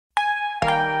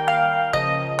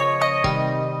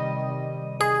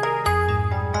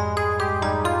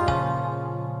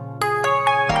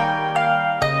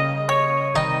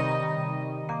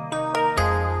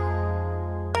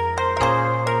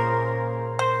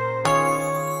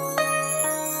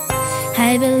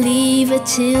I believe our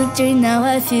children are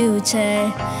our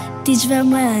future. Teach them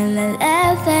well and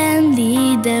let them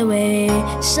lead the way.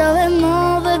 Show them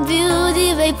all the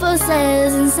beauty they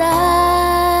possess inside.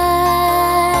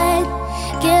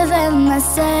 Give them a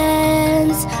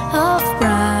sense of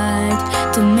pride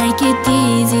to make it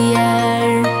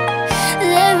easier.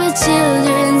 Let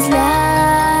children's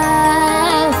laughter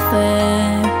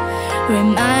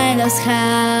remind us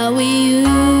how we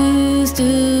used to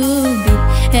be.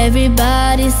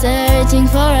 Everybody's searching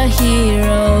for a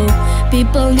hero.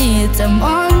 People need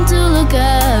someone to look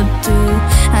up to.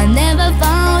 I never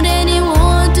found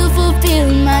anyone to fulfill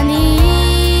my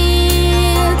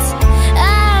needs. A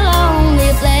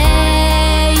lonely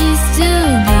place to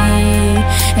be,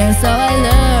 and so I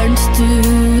learned to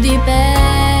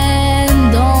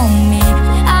depend on me.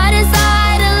 I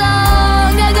decided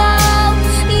long ago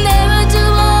never to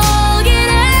walk in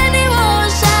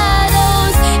anyone's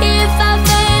shadows. If I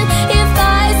fail, if I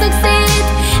succeed,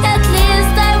 at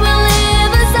least I will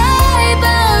live as I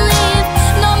believe.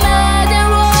 No matter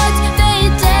what they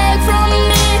take from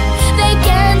me, they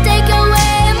can't take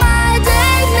away my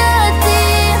dignity.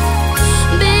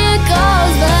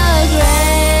 Because the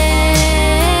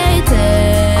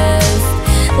greatest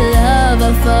love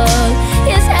of all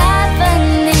is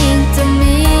happening to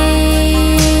me.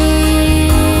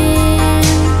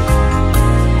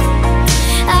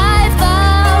 I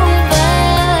found the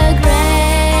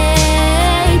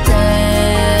greatest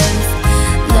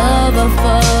love of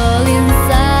all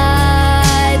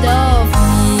inside of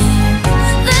me.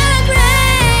 The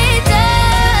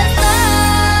greatest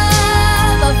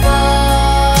love of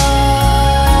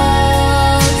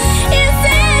all is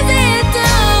easy to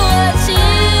achieve.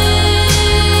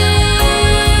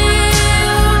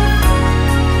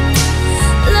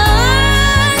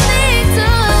 Learning to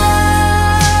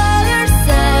love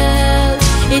yourself,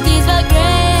 it is the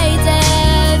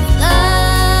greatest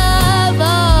love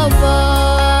of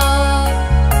all.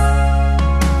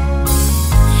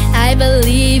 I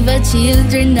believe our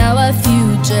children are our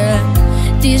future.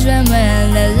 Teach them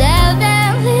well and let